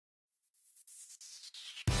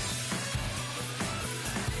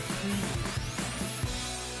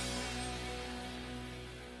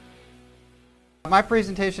My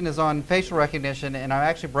presentation is on facial recognition, and I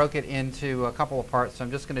actually broke it into a couple of parts, so I'm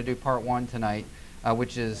just going to do part one tonight,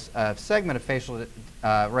 which is a segment of facial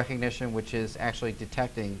recognition, which is actually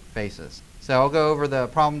detecting faces. So I'll go over the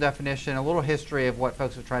problem definition, a little history of what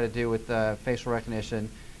folks are trying to do with facial recognition,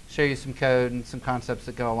 show you some code and some concepts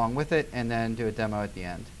that go along with it, and then do a demo at the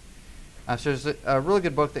end. So there's a really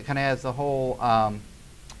good book that kind of has the whole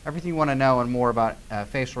everything you want to know and more about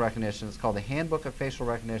facial recognition. It's called the Handbook of Facial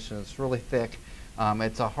Recognition. It's really thick.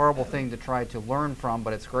 It's a horrible thing to try to learn from,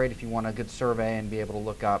 but it's great if you want a good survey and be able to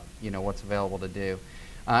look up, what's available to do.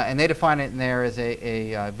 And they define it in there as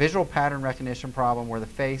a visual pattern recognition problem where the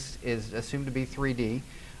face is assumed to be 3D,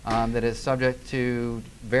 that is subject to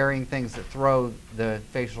varying things that throw the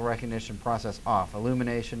facial recognition process off: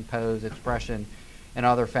 illumination, pose, expression, and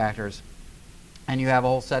other factors. And you have a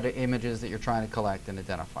whole set of images that you're trying to collect and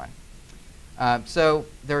identify. So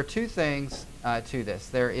there are two things to this.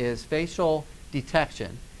 There is facial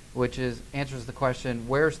detection, which answers the question,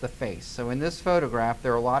 where's the face? So in this photograph,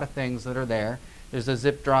 there are a lot of things that are there. There's a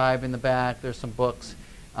zip drive in the back. There's some books.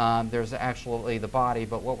 There's actually the body.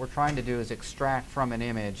 But what we're trying to do is extract from an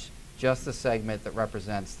image just the segment that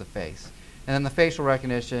represents the face. And then the facial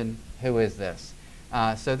recognition, who is this?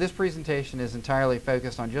 So this presentation is entirely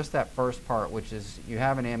focused on just that first part, which is you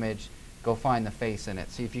have an image, go find the face in it,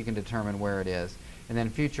 see if you can determine where it is. And then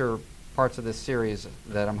future parts of this series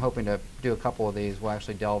that I'm hoping to do a couple of these will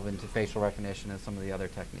actually delve into facial recognition and some of the other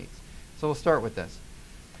techniques. So we'll start with this.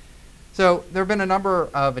 So there have been a number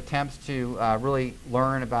of attempts to really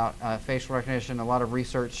learn about facial recognition. A lot of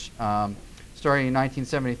research. Starting in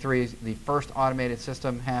 1973, the first automated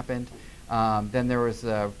system happened. Then there was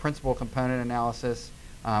principal component analysis.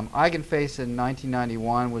 Eigenface in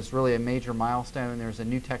 1991 was really a major milestone. There's a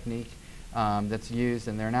new technique that's used,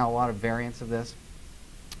 and there are now a lot of variants of this.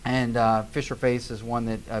 And Fisher face is one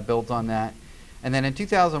that builds on that. And then in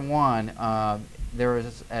 2001, there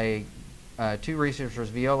was two researchers,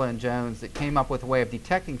 Viola and Jones, that came up with a way of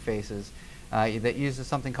detecting faces that uses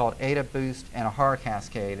something called AdaBoost and a Haar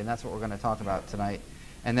Cascade, and that's what we're going to talk about tonight.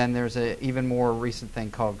 And then there's an even more recent thing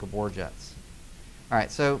called Gabor jets. All right,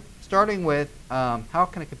 so starting with how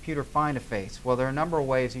can a computer find a face? Well, there are a number of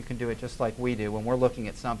ways you can do it just like we do. When we're looking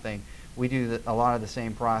at something, we do a lot of the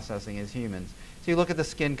same processing as humans. So you look at the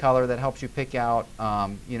skin color, that helps you pick out,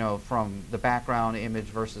 from the background image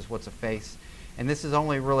versus what's a face. And this is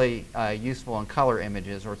only really useful in color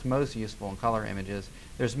images, or it's most useful in color images.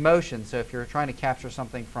 There's motion, so if you're trying to capture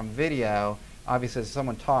something from video, obviously, as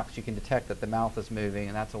someone talks, you can detect that the mouth is moving,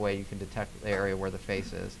 and that's a way you can detect the area where the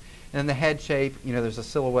face is. And then the head shape, there's a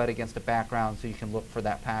silhouette against a background, so you can look for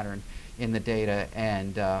that pattern in the data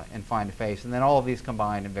and find a face. And then all of these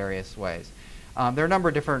combined in various ways. There are a number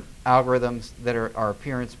of different algorithms that are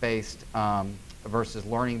appearance-based versus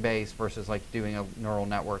learning-based versus like doing a neural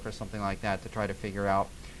network or something like that to try to figure out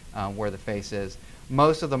where the face is.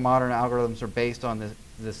 Most of the modern algorithms are based on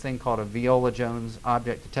this thing called a Viola-Jones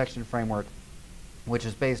object detection framework, which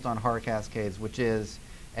is based on Haar Cascades, which is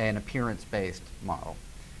an appearance-based model.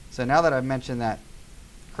 So now that I've mentioned that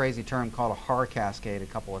crazy term called a Haar Cascade a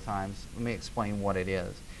couple of times, let me explain what it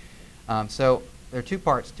is. So there are two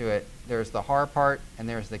parts to it. There's the Haar part and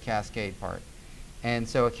there's the Cascade part. And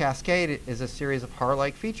so a cascade is a series of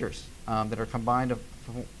Haar-like features that are combined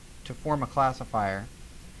to form a classifier.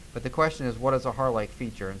 But the question is, what is a Haar-like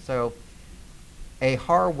feature? And so a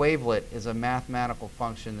Haar wavelet is a mathematical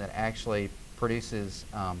function that actually produces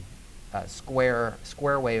a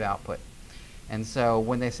square wave output. And so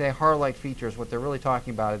when they say Haar-like features, what they're really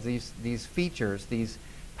talking about is these features, these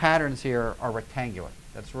patterns here are rectangular.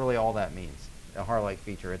 That's really all that means, a Haar-like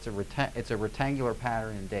feature. It's a rectangular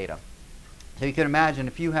pattern in data. So you can imagine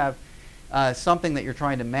if you have something that you're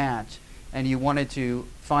trying to match and you wanted to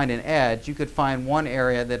find an edge, you could find one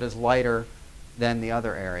area that is lighter than the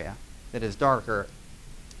other area that is darker,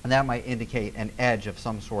 and that might indicate an edge of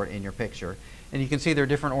some sort in your picture. And you can see there are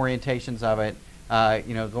different orientations of it,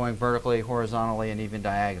 going vertically, horizontally, and even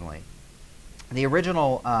diagonally. The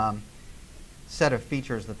original set of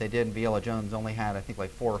features that they did in Viola-Jones only had, I think,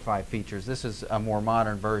 like 4 or 5 features. This is a more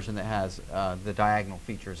modern version that has the diagonal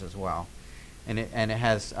features as well. And it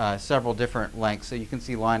has several different lengths. So you can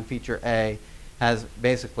see line feature A has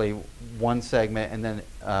basically one segment, and then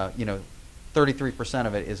 33%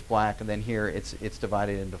 of it is black, and then here it's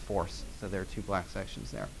divided into fourths. So there are 2 black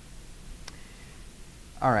sections there.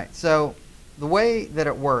 All right, so the way that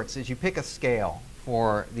it works is you pick a scale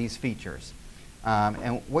for these features.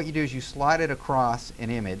 And what you do is you slide it across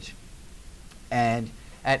an image, and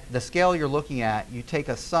at the scale you're looking at, you take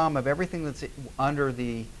a sum of everything that's under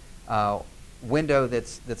the window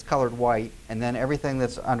that's colored white, and then everything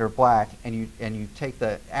that's under black, and you take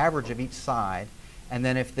the average of each side, and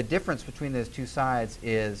then if the difference between those two sides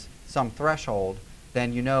is some threshold,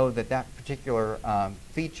 then you know that that particular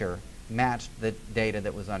feature matched the data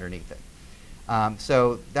that was underneath it.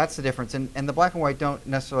 So that's the difference. And the black and white don't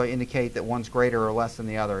necessarily indicate that one's greater or less than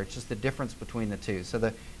the other. It's just the difference between the two. So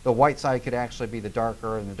the white side could actually be the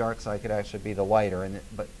darker, and the dark side could actually be the lighter.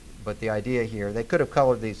 But the idea here, they could have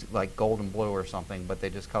colored these like gold and blue or something, but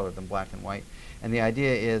they just colored them black and white. And the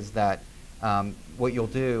idea is that what you'll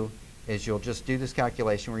do is you'll just do this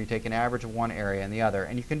calculation where you take an average of one area and the other,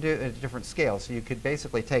 and you can do it at different scales. So you could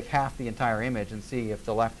basically take half the entire image and see if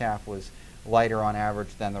the left half was lighter on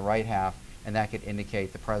average than the right half, and that could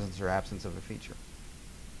indicate the presence or absence of a feature.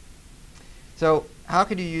 So how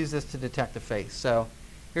could you use this to detect a face? So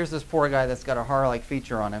here's this poor guy that's got a Haar-like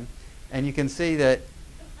feature on him, and you can see that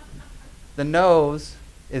the nose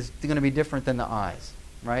is going to be different than the eyes,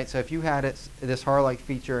 right? So if you had this Haar-like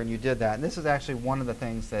feature and you did that, and this is actually one of the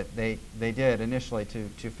things that they did initially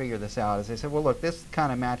to figure this out, is they said, well, look, this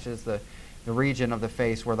kind of matches the region of the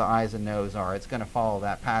face where the eyes and nose are. It's going to follow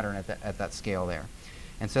that pattern at that scale there.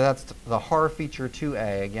 And so that's the Haar feature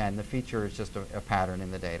 2A. Again, the feature is just a pattern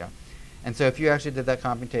in the data. And so if you actually did that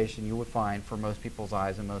computation, you would find for most people's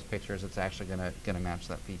eyes and most pictures, it's actually going to match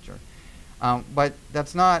that feature. But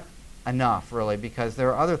that's not enough, really, because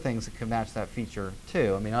there are other things that could match that feature,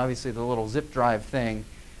 too. I mean, obviously, the little zip drive thing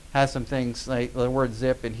has some things like the word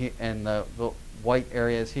zip and the white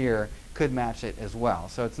areas here could match it as well.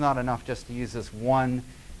 So it's not enough just to use this one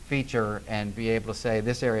feature and be able to say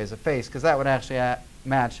this area is a face, because that would actually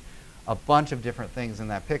match a bunch of different things in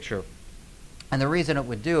that picture. And the reason it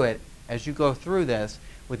would do it, as you go through this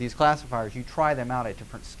with these classifiers, you try them out at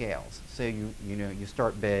different scales. So you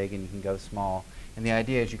start big and you can go small, and the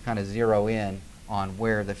idea is you kind of zero in on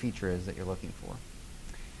where the feature is that you're looking for.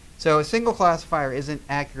 So a single classifier isn't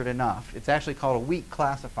accurate enough. It's actually called a weak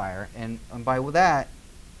classifier, and by that,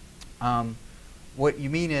 what you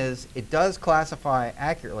mean is it does classify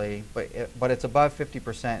accurately, but it's above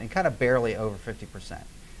 50% and kind of barely over 50%.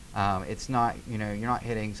 It's not, you're not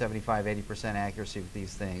hitting 75, 80% accuracy with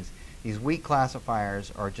these things. These weak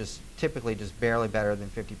classifiers are just typically just barely better than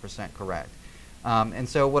 50% correct. And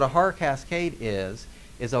so what a Haar cascade is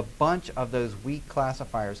a bunch of those weak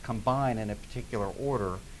classifiers combined in a particular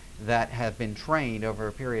order that have been trained over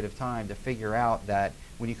a period of time to figure out that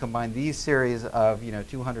when you combine these series of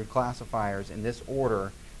 200 classifiers in this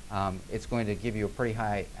order, it's going to give you a pretty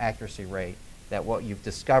high accuracy rate. That what you've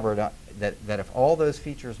discovered that if all those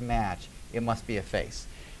features match, it must be a face.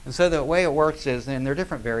 And so the way it works is, and there are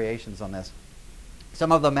different variations on this.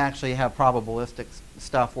 Some of them actually have probabilistic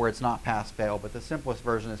stuff where it's not pass-fail, but the simplest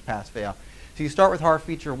version is pass-fail. So you start with Haar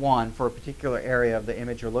feature 1 for a particular area of the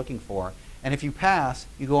image you're looking for, and if you pass,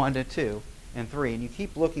 you go on to 2 and 3, and you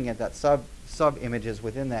keep looking at that sub-images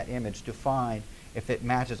within that image to find if it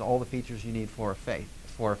matches all the features you need for a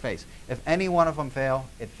face. If any one of them fail,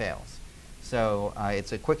 it fails. So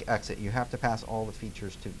it's a quick exit. You have to pass all the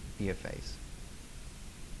features to be a face.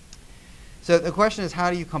 So the question is, how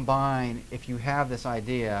do you combine, if you have this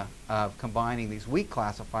idea of combining these weak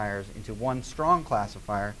classifiers into one strong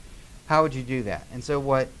classifier, how would you do that? And so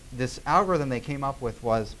what this algorithm they came up with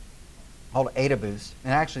was called AdaBoost.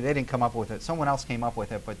 And actually, they didn't come up with it. Someone else came up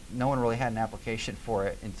with it, but no one really had an application for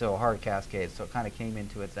it until Haar Cascades. So it kind of came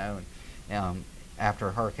into its own after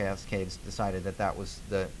Haar Cascades decided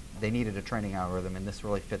that they needed a training algorithm, and this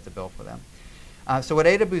really fit the bill for them. So what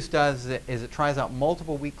AdaBoost does is it tries out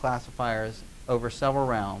multiple weak classifiers over several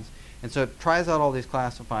rounds. And so it tries out all these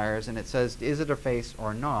classifiers, and it says, is it a face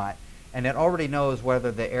or not? And it already knows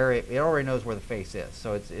whether the area, it already knows where the face is.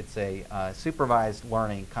 So it's a supervised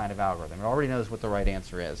learning kind of algorithm. It already knows what the right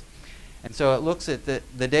answer is. And so it looks at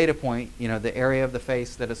the data point, the area of the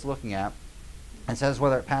face that it's looking at, and says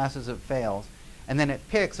whether it passes or fails. And then it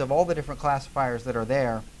picks, of all the different classifiers that are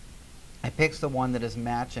there, it picks the one that is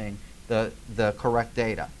matching the correct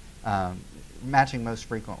data, matching most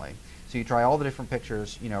frequently. So you try all the different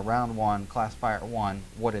pictures, round 1, classifier 1,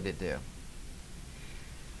 what did it do?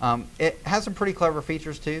 It has some pretty clever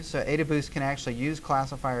features too. So AdaBoost can actually use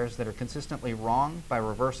classifiers that are consistently wrong by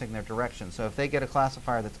reversing their direction. So if they get a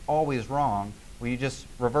classifier that's always wrong, well, you just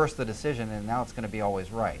reverse the decision and now it's going to be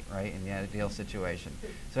always right in the ideal situation.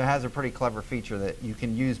 So it has a pretty clever feature that you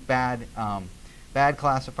can use bad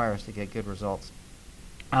classifiers to get good results.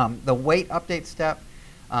 The weight update step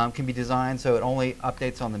can be designed so it only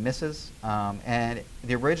updates on the misses. And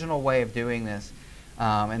the original way of doing this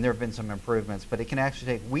and there have been some improvements, but it can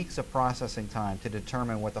actually take weeks of processing time to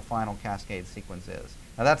determine what the final cascade sequence is.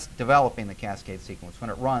 Now that's developing the cascade sequence. When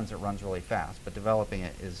it runs really fast, but developing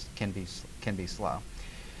it can be slow.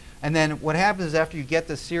 And then what happens is after you get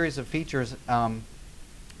this series of features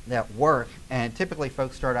that work, and typically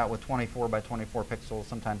folks start out with 24 by 24 pixels,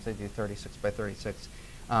 sometimes they do 36 by 36.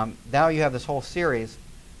 Now you have this whole series.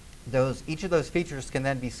 Each of those features can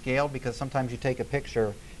then be scaled, because sometimes you take a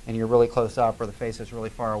picture and you're really close up or the face is really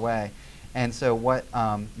far away. And so what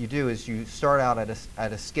you do is you start out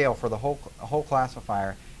at a scale for the whole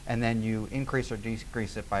classifier, and then you increase or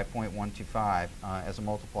decrease it by 0.125 as a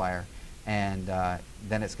multiplier, and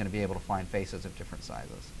then it's going to be able to find faces of different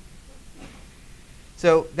sizes.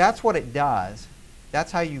 So that's what it does.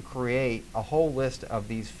 That's how you create a whole list of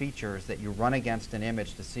these features that you run against an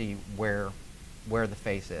image to see where the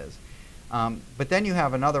face is. But then you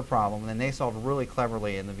have another problem, and they solved really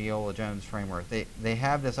cleverly in the Viola-Jones framework. They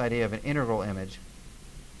have this idea of an integral image,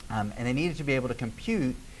 and they needed to be able to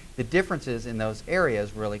compute the differences in those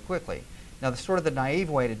areas really quickly. Now, the naive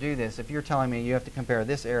way to do this, if you're telling me you have to compare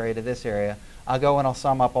this area to this area, I'll go and I'll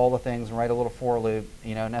sum up all the things and write a little for loop,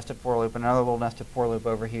 nested for loop, and another little nested for loop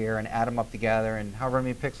over here, and add them up together, and however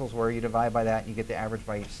many pixels were, you divide by that, and you get the average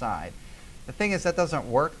by each side. The thing is, that doesn't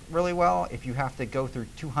work really well if you have to go through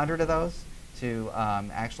 200 of those to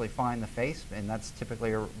actually find the face, and that's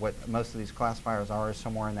typically what most of these classifiers are, is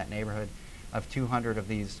somewhere in that neighborhood of 200 of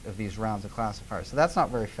these rounds of classifiers. So that's not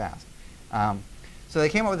very fast. So they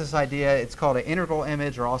came up with this idea. It's called an integral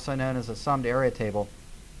image, or also known as a summed area table.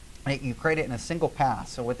 You create it in a single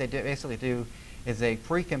pass. So what they basically do is they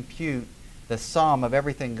pre-compute the sum of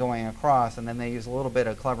everything going across, and then they use a little bit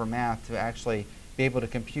of clever math to actually be able to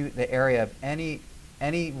compute the area of any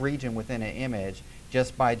region within an image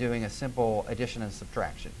just by doing a simple addition and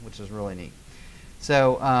subtraction, which is really neat.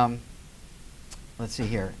 So let's see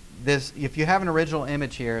here. If you have an original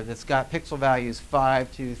image here that's got pixel values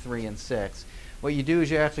 5, 2, 3, and 6, what you do is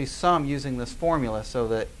you actually sum using this formula so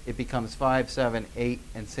that it becomes 5, 7, 8,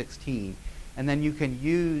 and 16. And then you can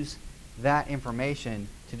use that information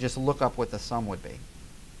to just look up what the sum would be.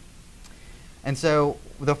 And so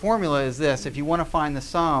the formula is this. If you want to find the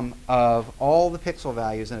sum of all the pixel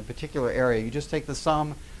values in a particular area, you just take the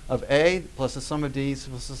sum of A plus the sum of D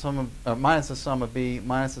plus the sum of, minus the sum of B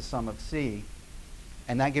minus the sum of C.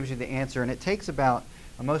 And that gives you the answer. And it takes about,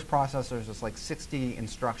 most processors, it's like 60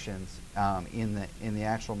 instructions in the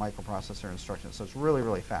actual microprocessor instructions. So it's really,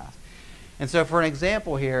 really fast. And so for an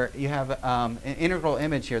example here, you have an integral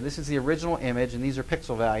image here. This is the original image, and these are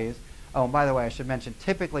pixel values. Oh, and by the way, I should mention,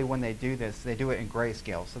 typically when they do this, they do it in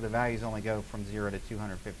grayscale. So the values only go from 0 to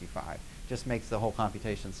 255. Just makes the whole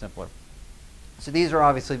computation simpler. So these are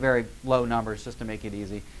obviously very low numbers, just to make it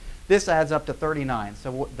easy. This adds up to 39.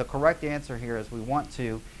 So the correct answer here is we want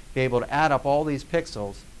to be able to add up all these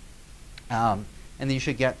pixels, and then you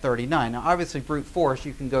should get 39. Now, obviously, brute force,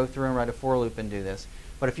 you can go through and write a for loop and do this.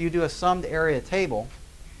 But if you do a summed area table,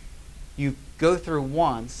 you go through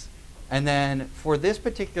once, and then for this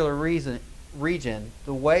particular region,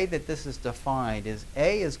 the way that this is defined is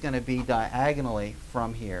A is going to be diagonally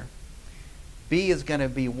from here. B is going to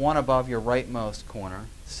be one above your rightmost corner.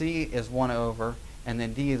 C is one over, and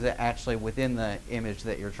then D is actually within the image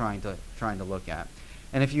that you're trying to look at.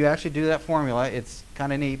 And if you actually do that formula, it's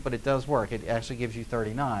kind of neat, but it does work. It actually gives you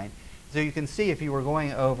 39. So you can see if you were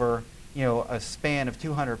going over, a span of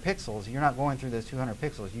 200 pixels, you're not going through those 200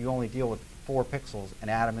 pixels. You only deal with 4 pixels and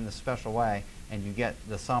add them in this special way, and you get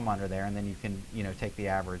the sum under there, and then you can, take the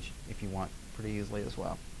average if you want pretty easily as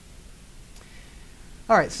well.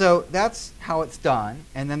 All right, so that's how it's done.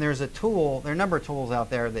 And then there's a tool. There are a number of tools out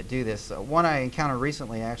there that do this. One I encountered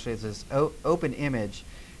recently actually is this Open Image.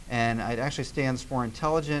 And it actually stands for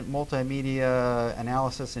Intelligent Multimedia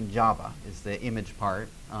Analysis in Java, is the image part.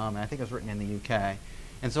 And I think it was written in the UK.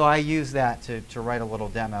 And so I use that to write a little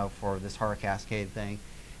demo for this Haar Cascade thing.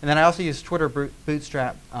 And then I also use Twitter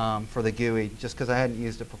Bootstrap for the GUI, just because I hadn't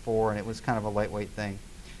used it before, and it was kind of a lightweight thing.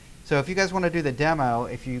 So if you guys want to do the demo,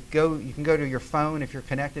 you can go to your phone. If you're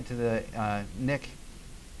connected to the NIC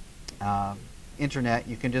internet,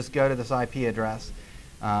 you can just go to this IP address.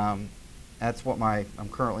 That's what I'm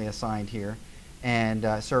currently assigned here, and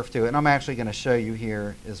surf to it. And I'm actually going to show you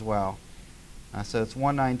here as well. So it's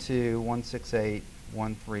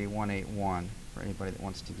 192.168.13181 for anybody that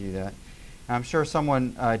wants to do that. I'm sure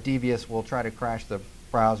someone devious will try to crash the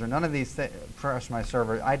browser. None of these crash my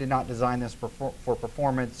server. I did not design this for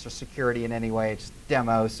performance or security in any way. It's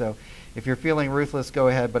demo. So if you're feeling ruthless, go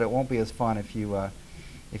ahead. But it won't be as fun if you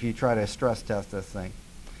try to stress test this thing.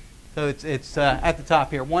 So it's at the top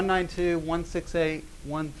here,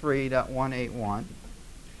 192.168.13.181.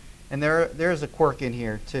 And there's a quirk in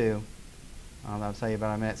here too. I'll tell you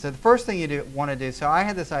about in a minute. So the first thing you want to do, so I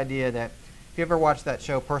had this idea that if you ever watched that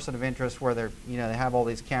show Person of Interest, where they're, they have all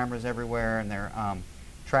these cameras everywhere and they're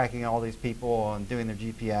tracking all these people and doing their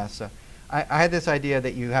GPS. So I had this idea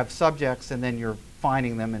that you have subjects and then you're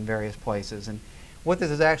finding them in various places. And what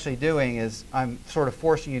this is actually doing is I'm sort of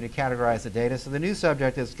forcing you to categorize the data. So the new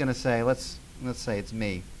subject is going to say, let's say it's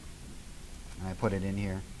me. And I put it in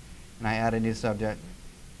here. And I add a new subject.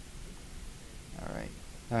 All right.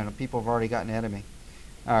 I don't know, people have already gotten ahead of me.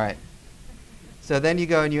 All right. So then you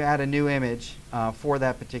go and you add a new image for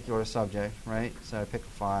that particular subject, right? So I pick a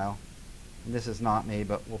file. And this is not me,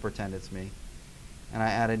 but we'll pretend it's me. And I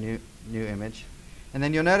add a new image. And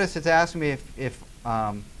then you'll notice it's asking me if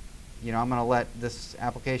I'm going to let this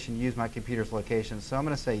application use my computer's location. So I'm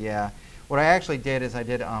going to say yeah. What I actually did is I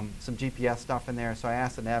did some GPS stuff in there. So I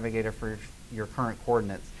asked the navigator for your current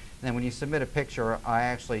coordinates. And then when you submit a picture, I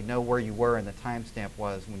actually know where you were and the timestamp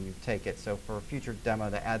was when you take it. So for a future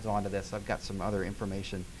demo that adds on to this, I've got some other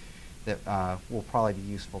information that will probably be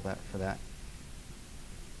useful for that.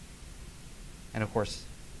 And of course,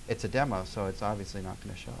 it's a demo, so it's obviously not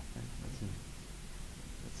going to show up. Right?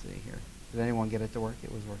 Let's see here. Did anyone get it to work?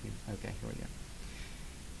 It was working. Okay, here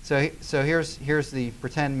we go. So here's the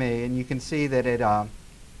pretend me, and you can see that it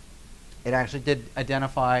actually did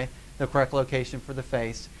identify the correct location for the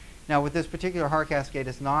face. Now with this particular Haar Cascade,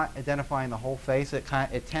 it's not identifying the whole face. It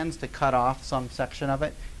tends to cut off some section of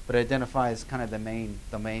it, but it identifies kind of the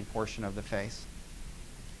main portion of the face.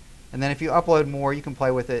 And then if you upload more, you can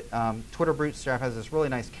play with it. Twitter Bootstrap has this really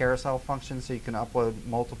nice carousel function, so you can upload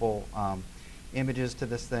multiple images to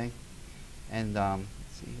this thing. And let's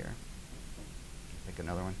see here. Pick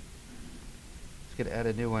another one. Just going to add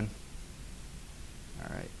a new one.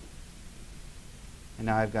 All right. And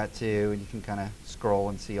now I've got two, and you can kind of scroll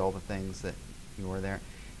and see all the things that you were there.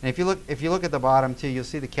 And if you look at the bottom too, you'll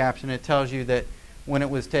see the caption. It tells you that when it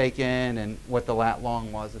was taken and what the lat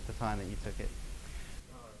long was at the time that you took it.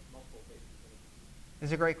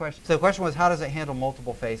 It's a great question. So the question was, how does it handle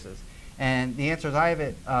multiple faces? And the answer is I have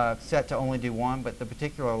it set to only do one, but the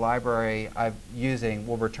particular library I'm using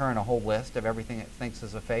will return a whole list of everything it thinks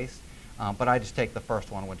is a face. But I just take the first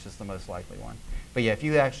one, which is the most likely one. But yeah, if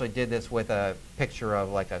you actually did this with a picture of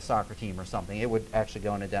like a soccer team or something, it would actually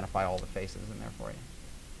go and identify all the faces in there for you.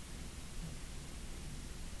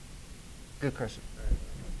 Good question.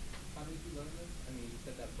 How did you learn this? I mean, you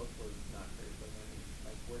said that book was not very good.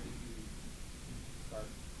 Like, where did you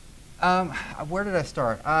start? Where did I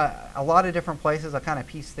start? A lot of different places. I kind of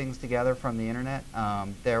pieced things together from the internet.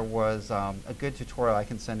 There was a good tutorial. I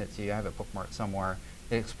can send it to you. I have it bookmarked somewhere.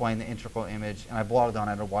 It explained the integral image, and I blogged on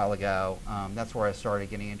it a while ago. That's where I started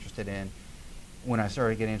getting interested in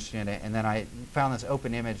it. And then I found this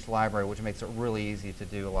open image library, which makes it really easy to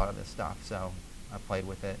do a lot of this stuff. So I played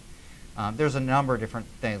with it. There's a number of different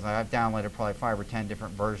things. I've downloaded probably 5 or 10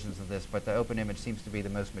 different versions of this, but the open image seems to be the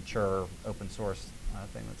most mature open source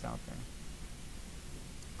thing that's out there.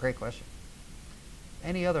 Great question.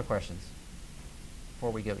 Any other questions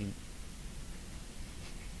before we go eat?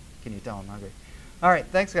 Can you tell I'm hungry? All right,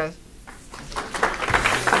 thanks guys.